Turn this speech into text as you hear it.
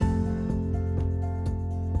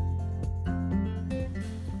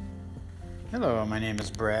Hello, my name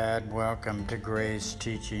is Brad. Welcome to Grace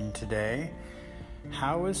Teaching today.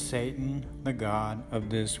 How is Satan the god of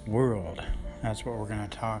this world? That's what we're going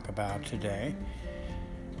to talk about today.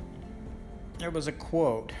 There was a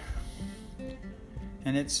quote,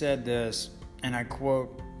 and it said this, and I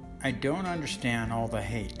quote, "I don't understand all the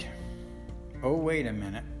hate. Oh, wait a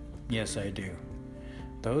minute. Yes, I do.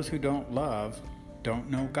 Those who don't love don't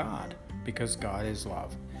know God, because God is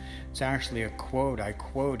love." It's actually a quote I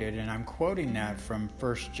quoted, and I'm quoting that from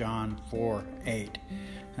 1 John 4:8.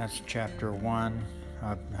 That's chapter 1,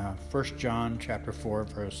 1 John chapter 4,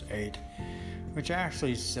 verse 8, which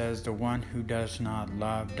actually says, "The one who does not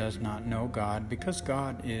love does not know God, because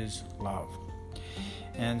God is love."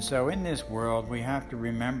 And so in this world, we have to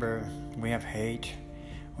remember we have hate,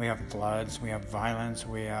 we have floods, we have violence,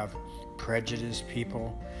 we have prejudiced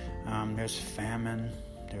people, there's famine,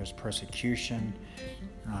 there's persecution,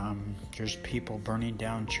 there's people burning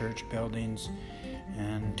down church buildings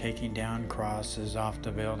and taking down crosses off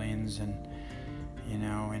the buildings, and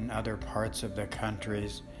in other parts of the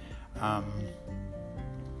countries.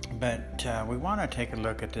 But we want to take a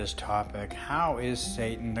look at this topic. How is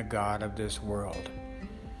Satan the god of this world?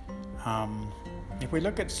 If we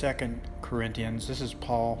look at 2 Corinthians, this is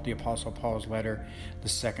Paul, the Apostle Paul's letter, the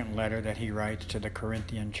second letter that he writes to the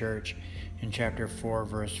Corinthian church. In chapter 4,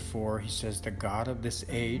 verse 4, he says, "The god of this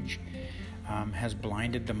age has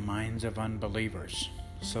blinded the minds of unbelievers,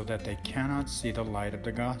 so that they cannot see the light of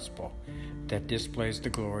the gospel that displays the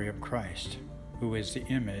glory of Christ, who is the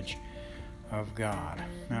image of God."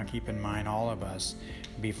 Now keep in mind, all of us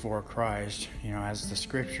before Christ, as the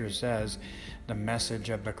scripture says, the message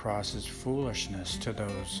of the cross is foolishness to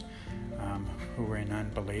those who are in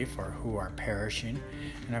unbelief or who are perishing.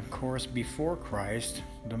 And of course, before Christ,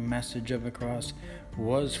 the message of the cross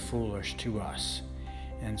was foolish to us.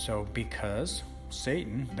 And so because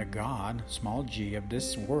Satan, the god, small g, of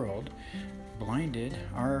this world, blinded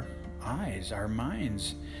our eyes, our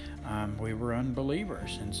minds, we were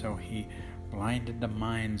unbelievers, and so he blinded the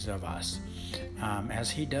minds of us,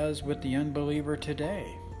 as he does with the unbeliever today.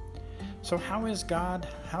 So how is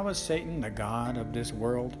Satan the god of this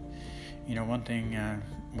world? One thing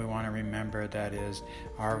we want to remember, that is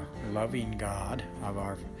our loving God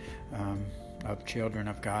of children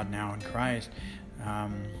of God now in Christ.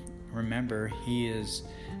 Remember, he is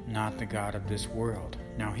not the god of this world.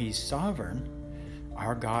 Now, he's sovereign.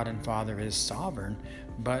 Our God and Father is sovereign,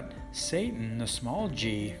 but Satan, the small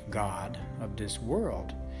g god of this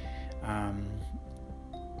world, I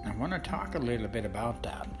want to talk a little bit about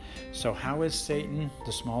that. So how is Satan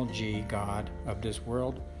the small g god of this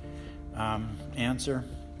world? Answer: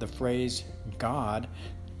 the phrase God,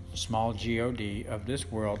 small god, of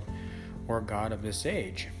this world, or God of this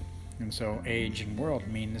age. And so age and world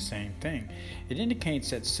mean the same thing. It indicates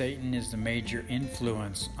that Satan is the major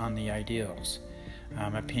influence on the ideals,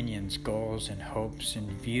 opinions, goals, and hopes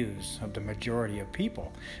and views of the majority of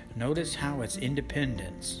people. Notice how it's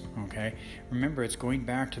independence, okay? Remember, it's going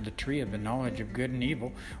back to the tree of the knowledge of good and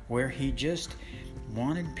evil, where he just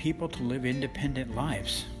wanted people to live independent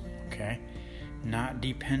lives, okay? Not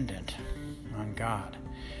dependent on God.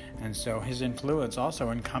 And so his influence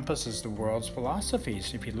also encompasses the world's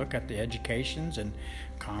philosophies. If you look at the educations and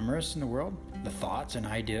commerce in the world, the thoughts and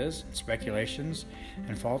ideas and speculations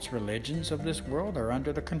and false religions of this world are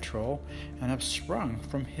under the control and have sprung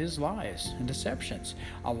from his lies and deceptions.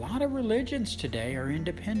 A lot of religions today are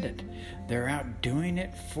independent. They're out doing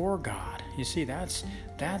it for God. You see, that's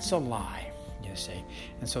a lie. You see.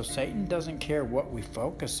 And so Satan doesn't care what we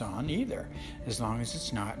focus on either, as long as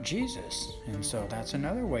it's not Jesus. And so that's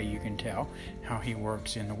another way you can tell how he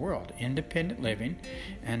works in the world. Independent living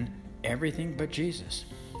and everything but Jesus,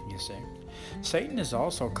 you see. Satan is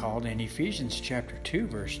also called in Ephesians chapter 2,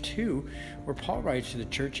 verse 2, where Paul writes to the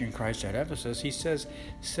church in Christ at Ephesus. He says,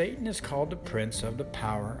 Satan is called the prince of the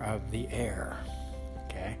power of the air.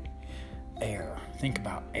 Okay? Air. Think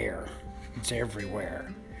about air. It's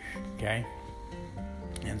everywhere. Okay?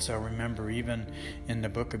 And so remember, even in the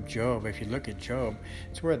book of Job, if you look at Job,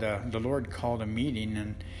 it's where the Lord called a meeting,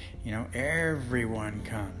 and everyone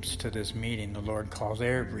comes to this meeting. The Lord calls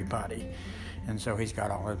everybody. And so he's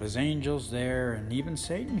got all of his angels there, and even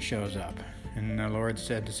Satan shows up. And the Lord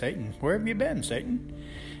said to Satan, "Where have you been, Satan?"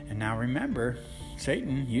 And now remember,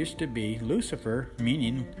 Satan used to be Lucifer,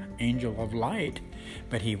 meaning angel of light,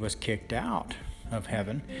 but he was kicked out of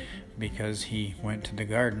heaven because he went to the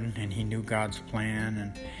garden and he knew God's plan,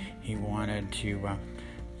 and he wanted to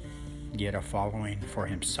get a following for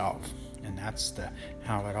himself. And that's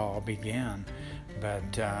how it all began.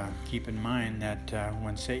 But keep in mind that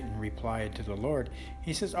when Satan replied to the Lord,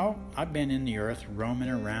 he says, "Oh, I've been in the earth, roaming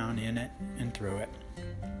around in it and through it."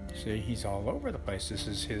 See, he's all over the place. This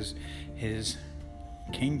is his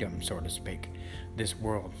kingdom, so to speak. This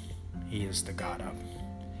world, he is the God of.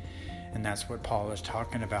 And that's what Paul is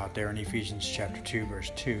talking about there in Ephesians chapter 2,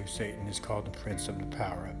 verse 2. Satan is called the prince of the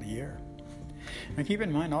power of the air. And keep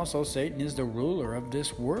in mind also, Satan is the ruler of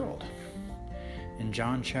this world. In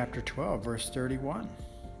John chapter 12, verse 31,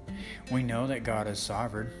 we know that God is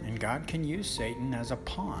sovereign, and God can use Satan as a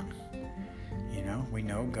pawn. You know, we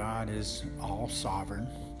know God is all sovereign,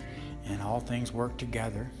 and all things work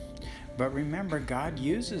together. But remember, God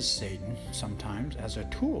uses Satan sometimes as a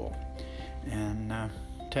tool and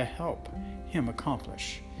to help him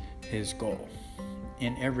accomplish his goal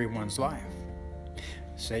in everyone's life.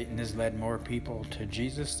 Satan has led more people to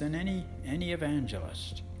Jesus than any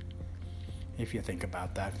evangelist, if you think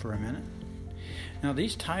about that for a minute. Now,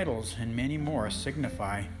 these titles and many more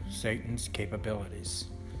signify Satan's capabilities.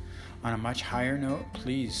 On a much higher note,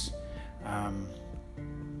 please,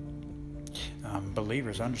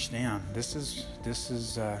 believers, understand this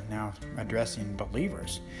is now addressing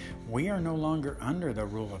believers. We are no longer under the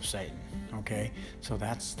rule of Satan. Okay, so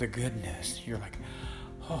that's the good news. You're like,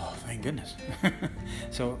 oh, thank goodness.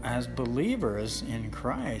 So as believers in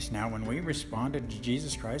Christ, now when we responded to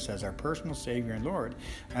Jesus Christ as our personal Savior and Lord,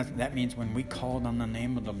 that means when we called on the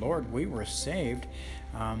name of the Lord, we were saved.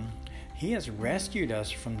 He has rescued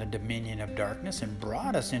us from the dominion of darkness and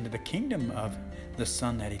brought us into the kingdom of the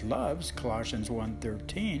Son that he loves, Colossians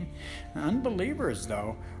 1:13. Unbelievers,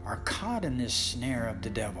 though, are caught in this snare of the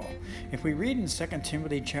devil. If we read in 2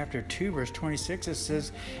 Timothy chapter 2, verse 26, it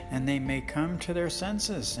says, "And they may come to their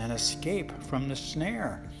senses and escape from the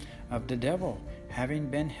snare of the devil,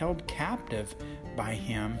 having been held captive by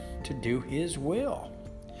him to do his will."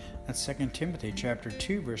 That's 2 Timothy chapter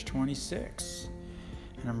 2, verse 26.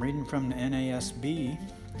 And I'm reading from the NASB.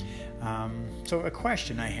 So a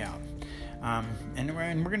question I have. And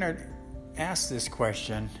we're going to ask this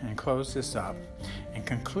question and close this up and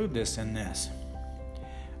conclude this in this.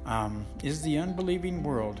 Is the unbelieving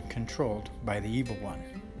world controlled by the evil one?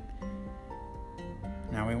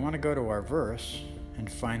 Now we want to go to our verse and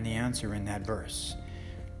find the answer in that verse.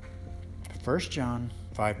 1 John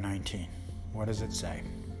 5:19. What does it say?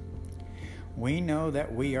 "We know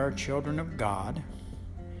that we are children of God,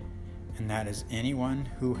 and that is anyone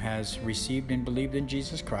who has received and believed in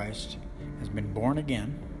Jesus Christ has been born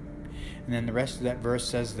again." And then the rest of that verse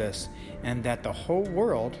says this, "and that the whole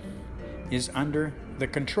world is under the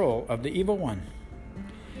control of the evil one."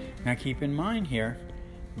 Now keep in mind here,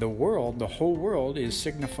 the whole world is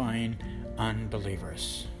signifying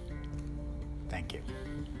unbelievers.